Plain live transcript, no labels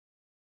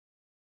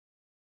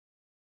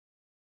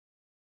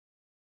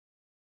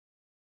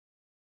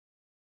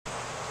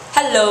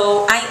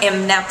Hello, I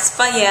am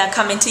Napsfaya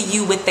coming to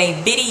you with a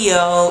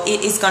video.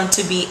 It is going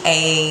to be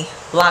a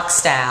lock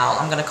style.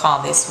 I'm going to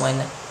call this one,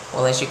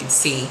 well, as you can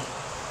see,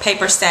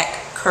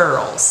 Papersack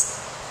curls.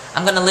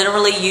 I'm going to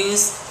literally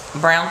use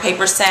brown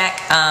Papersack.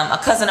 A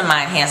cousin of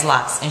mine has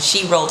locks and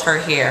she rolled her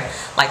hair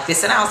like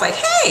this, and I was like,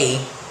 hey,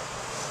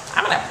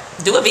 I'm going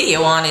to do a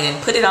video on it and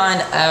put it on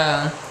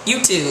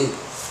YouTube.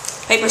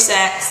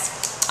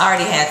 Papersacks, I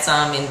already had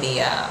some in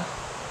the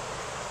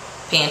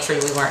pantry.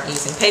 We weren't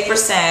using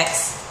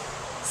Papersacks,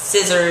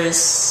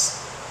 scissors,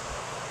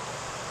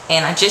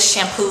 and I just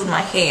shampooed my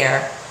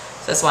hair,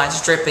 so that's why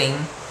it's dripping.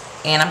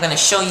 And I'm going to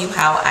show you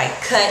how I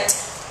cut.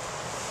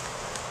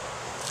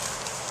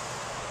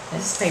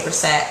 This is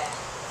Papersack.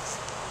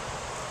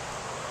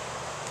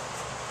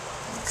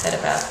 Cut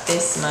about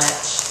this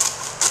much.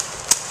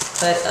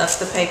 Cut up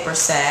the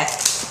Papersack.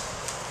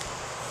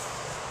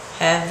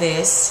 Have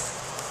this,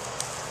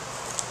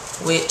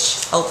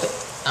 which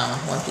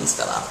one piece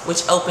fell off,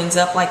 which opens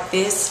up like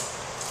this.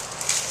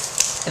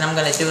 And I'm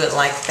going to do it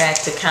like that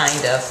to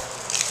kind of,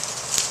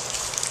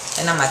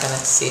 and I'm not going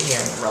to sit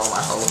here and roll my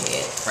whole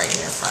head right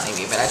here in front of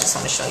you, but I just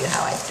want to show you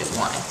how I do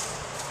one.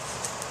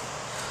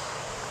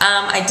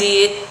 I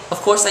did, of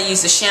course, I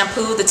used the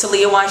shampoo, the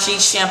Talia Wajid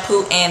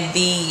shampoo, and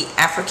the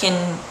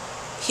African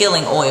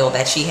healing oil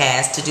that she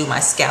has to do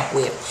my scalp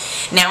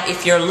with. Now,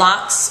 if your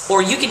locks,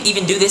 or you can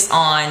even do this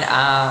on,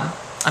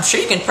 I'm sure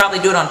you can probably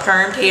do it on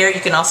permed hair.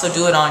 You can also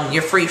do it on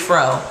your free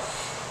fro.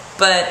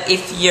 But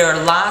if your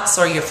locks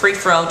or your free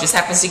fro just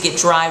happens to get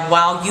dry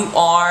while you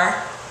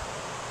are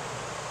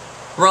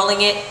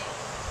rolling it,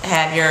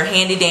 have your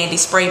handy dandy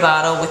spray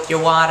bottle with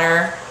your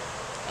water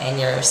and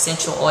your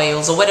essential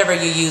oils or whatever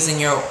you use in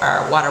your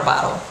water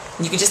bottle.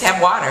 You can just have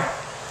water.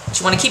 But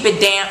you want to keep it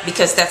damp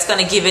because that's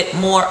going to give it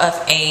more of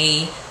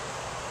a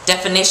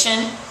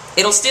definition.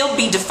 It'll still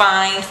be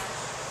defined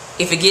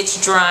if it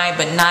gets dry,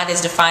 but not as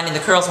defined, and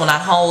the curls will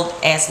not hold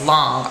as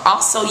long.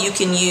 Also, you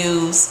can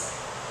use,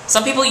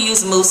 some people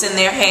use mousse in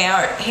their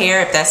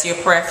hair if that's your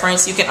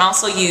preference. You can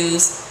also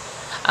use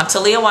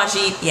Talia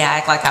Wajid. Yeah, I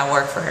act like I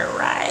work for her,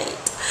 right?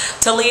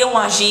 Talia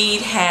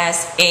Wajid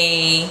has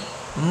a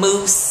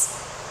mousse.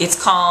 It's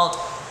called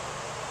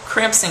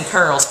Crinkles and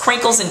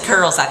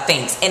Curls, I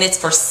think, and it's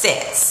for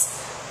sets.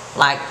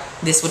 Like,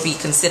 this would be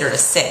considered a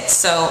set.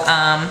 So,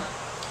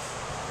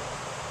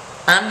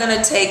 I'm going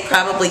to take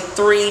probably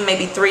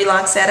maybe three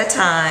locks at a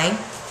time.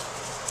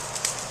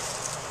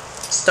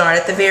 Start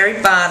at the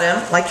very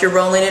bottom, like you're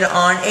rolling it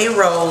on a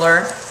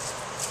roller.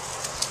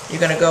 You're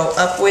going to go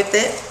up with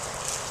it.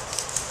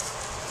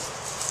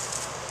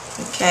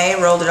 Okay,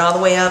 roll it all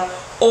the way up.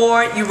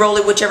 Or you roll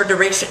it whichever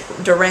direction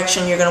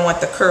you're going to want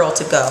the curl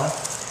to go.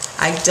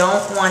 I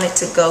don't want it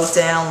to go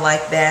down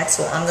like that,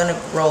 so I'm going to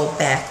roll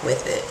back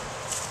with it.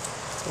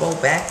 Roll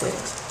back with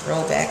it.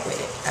 Roll back with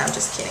it. I'm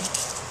just kidding.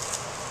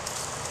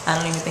 I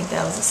don't even think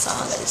that was a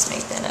song. I just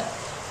made that up.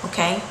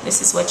 Okay,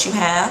 this is what you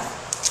have.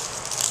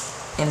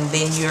 And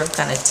then you're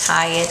going to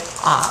tie it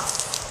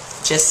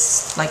off.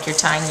 Just like you're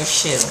tying your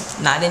shoe.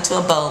 Not into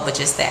a bow, but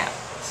just that.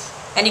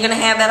 And you're going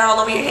to have that all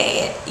over your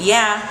head.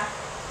 Yeah.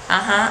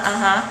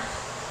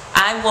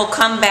 I will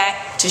come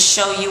back to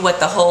show you what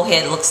the whole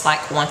head looks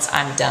like once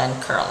I'm done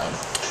curling.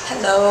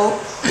 Hello.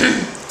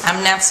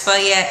 I'm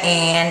Napsfaya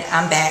and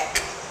I'm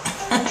back.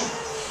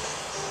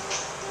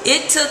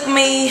 It took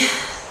me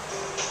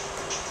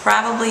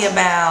probably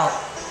about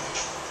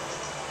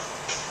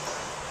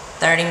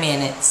 30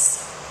 minutes.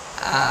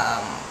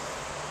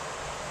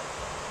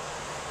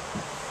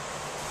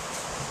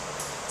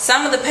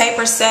 Some of the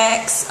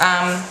Papersacks,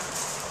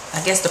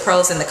 I guess the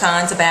pros and the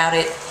cons about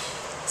it.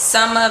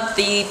 Some of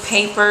the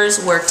papers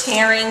were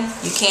tearing.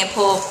 You can't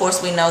pull, of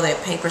course we know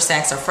that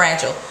Papersacks are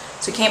fragile.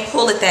 So you can't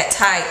pull it that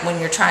tight when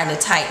you're trying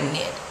to tighten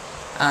it.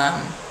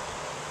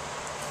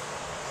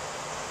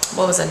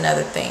 What was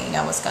another thing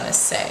I was going to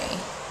say?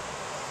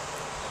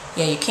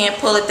 Yeah, you can't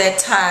pull it that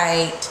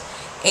tight,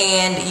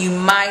 and you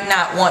might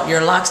not want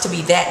your locks to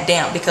be that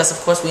damp because, of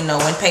course, we know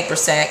when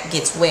Papersack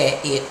gets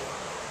wet, it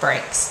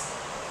breaks.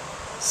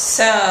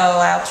 So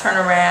I'll turn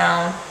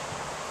around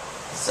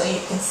so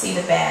you can see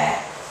the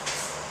back.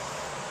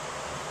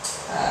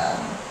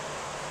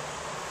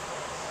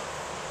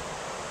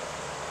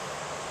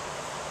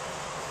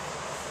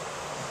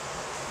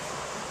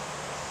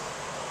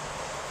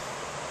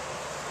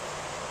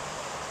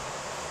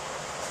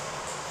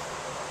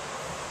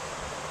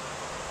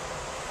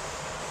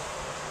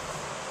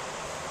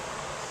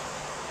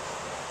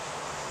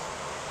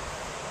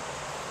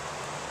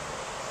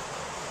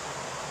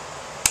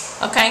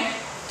 Okay,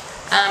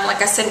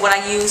 like I said, what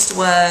I used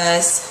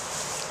was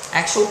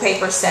actual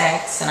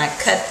Papersacks, and I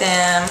cut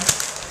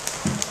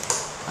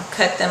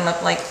them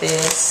up like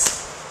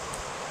this,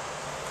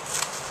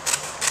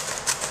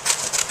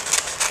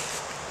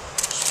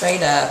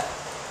 straight up,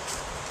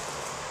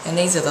 and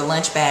these are the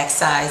lunch bag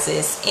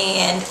sizes,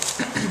 and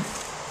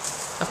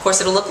of course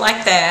it'll look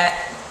like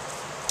that.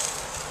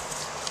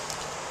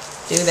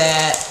 Do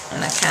that,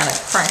 and I kind of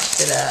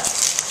crunched it up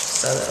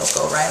so that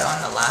it'll go right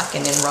on the lock,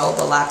 and then roll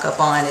the lock up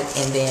on it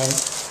and then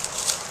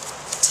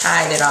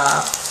tied it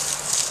off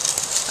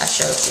I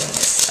showed you in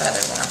this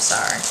other one, I'm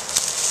sorry.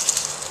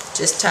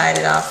 Just tied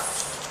it off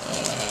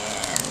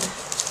and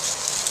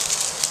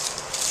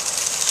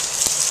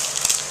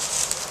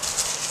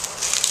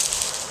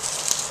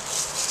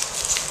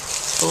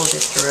pulled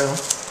it through.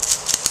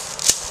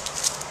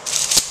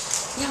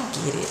 Y'all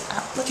get it.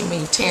 Look at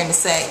me tearing the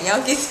sack.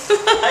 Y'all get it.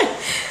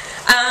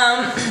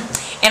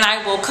 And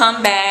I will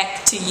come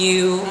back to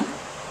you.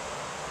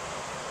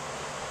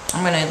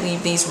 I'm going to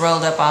leave these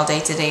rolled up all day.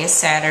 Today is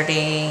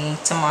Saturday.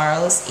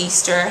 Tomorrow is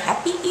Easter.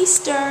 Happy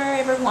Easter,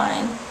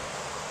 everyone.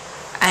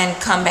 And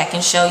come back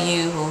and show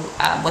you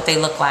what they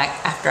look like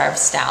after I've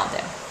styled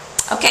them.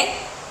 Okay?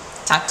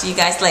 Talk to you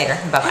guys later.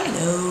 Bye-bye.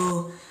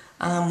 Hello.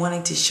 I'm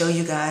wanting to show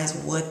you guys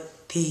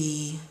what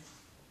the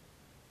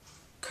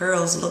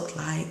curls look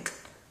like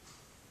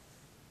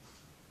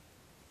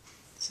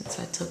since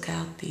I took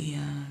out the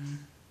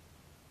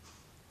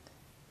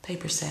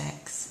paper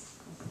sacks.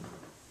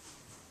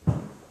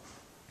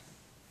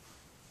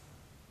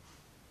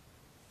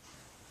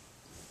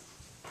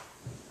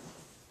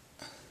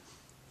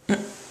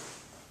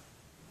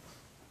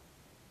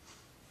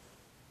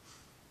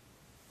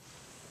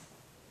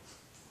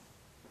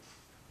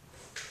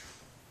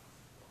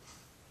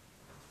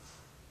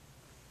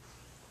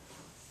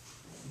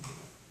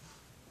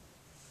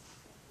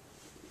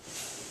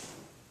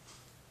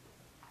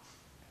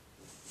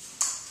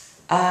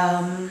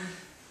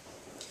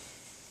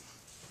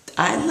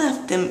 I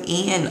left them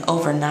in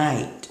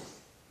overnight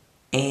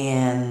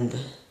and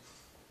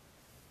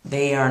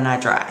they are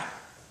not dry,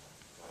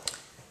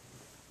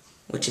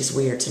 which is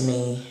weird to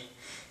me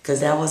because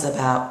that was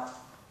about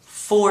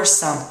 4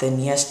 something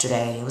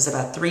yesterday. It was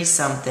about 3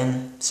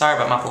 something. Sorry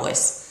about my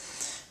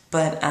voice.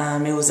 But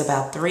it was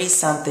about 3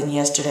 something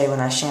yesterday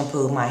when I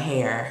shampooed my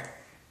hair,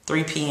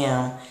 3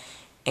 p.m.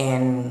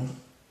 and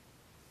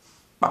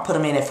I put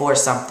them in at 4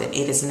 something.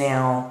 It is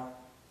now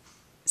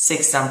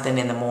 6 something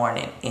in the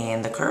morning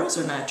and the curls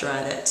are not dry.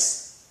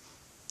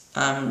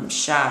 I'm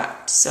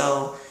shocked.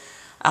 So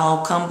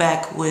I'll come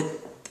back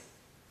with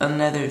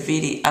another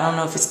video. I don't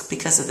know if it's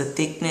because of the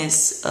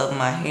thickness of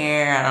my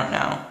hair. I don't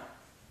know.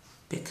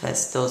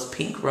 Because those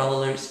pink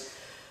rollers,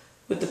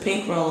 with the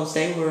pink rollers,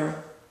 they were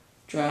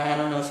dry. I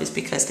don't know if it's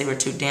because they were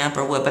too damp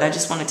or what, but I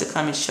just wanted to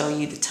come and show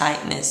you the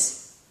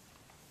tightness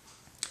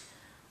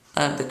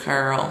of the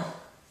curl.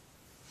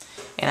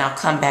 And I'll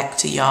come back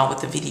to y'all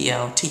with a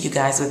video, to you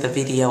guys with a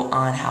video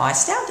on how I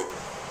styled it.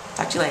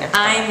 Talk to you later.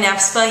 I'm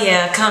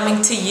Napspa,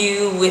 coming to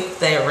you with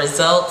the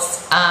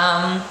results.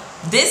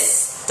 This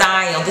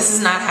style, this is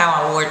not how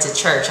I wore it to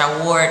church.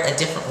 I wore it a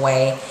different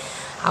way.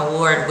 I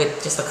wore it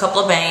with just a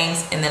couple of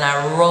bangs and then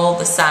I rolled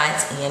the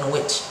sides in,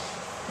 which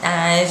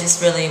it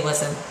just really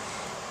wasn't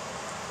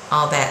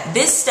all that.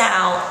 This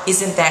style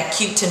isn't that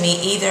cute to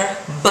me either,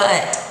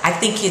 but I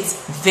think it's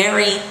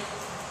very,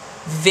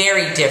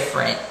 very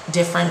different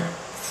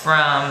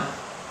from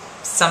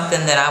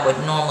something that I would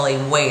normally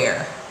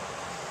wear.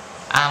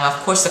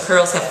 Of course the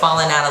curls have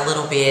fallen out a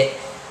little bit,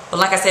 but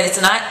like I said,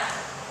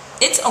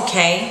 it's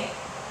okay.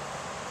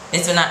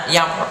 It's not,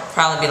 y'all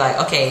probably be like,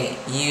 okay,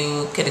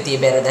 you could have did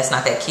better, that's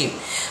not that cute.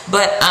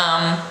 But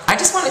I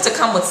just wanted to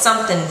come with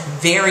something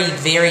very,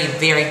 very,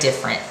 very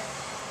different.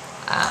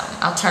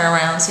 I'll turn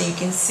around so you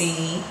can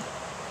see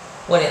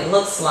what it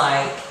looks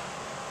like.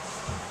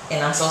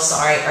 And I'm so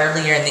sorry,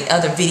 earlier in the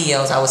other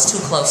videos I was too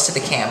close to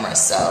the camera,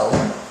 so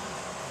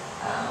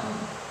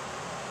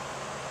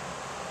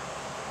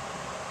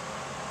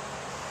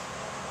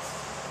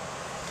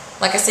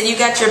like I said, you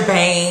got your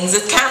bangs.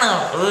 It's kind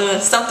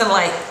of something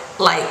like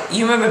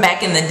you remember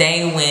back in the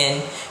day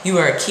when you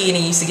were a kid and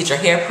you used to get your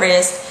hair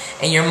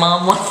pressed and your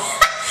mom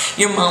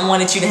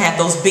wanted you to have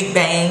those big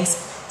bangs,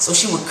 so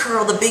she would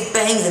curl the big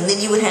bangs and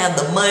then you would have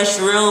the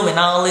mushroom and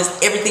all this,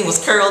 everything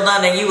was curled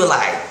on and you were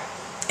like,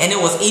 and it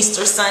was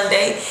Easter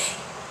Sunday,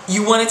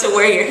 you wanted to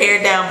wear your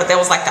hair down, but that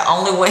was like the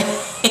only way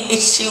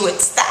she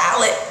would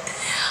style it.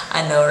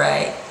 I know,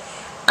 right?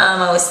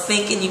 I was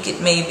thinking you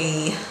could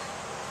maybe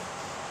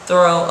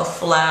throw a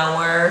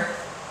flower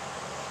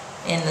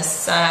in the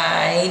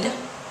side.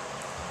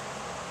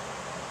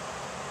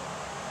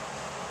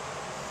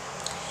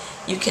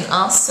 You can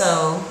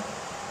also,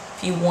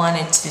 if you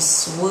wanted to,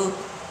 swoop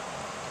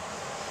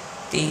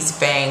these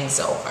bangs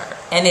over.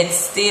 And it's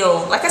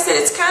still, like I said,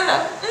 it's kind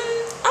of,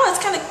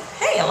 it's kind of,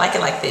 hey, I like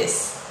it like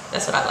this.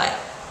 That's what I like.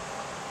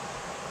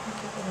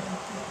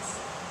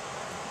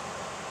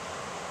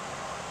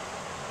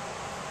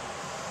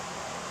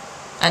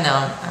 I know,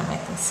 I'm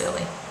acting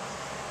silly.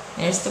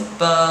 There's the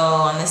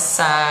bow on this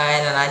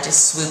side, and I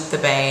just swoop the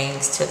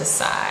bangs to the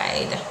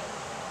side.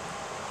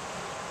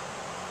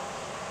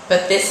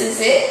 But this is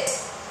it.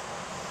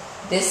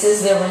 This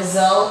is the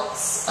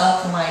results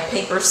of my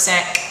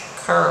Papersack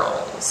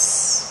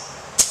curls.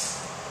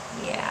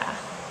 Yeah.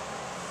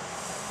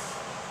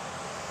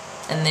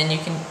 And then you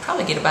can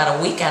probably get about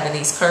a week out of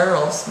these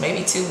curls,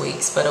 maybe 2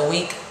 weeks, but a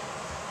week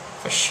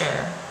for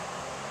sure.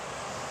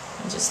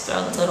 And just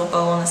throw the little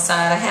bow on the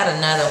side. I had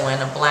another one,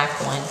 a black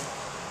one,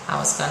 I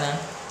was gonna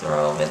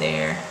throw over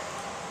there,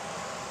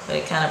 but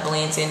it kind of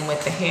blends in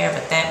with the hair,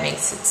 but that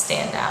makes it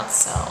stand out.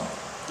 So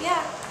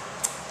yeah,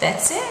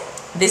 that's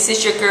it. This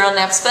is your girl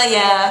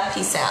Napspaya.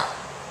 Peace out.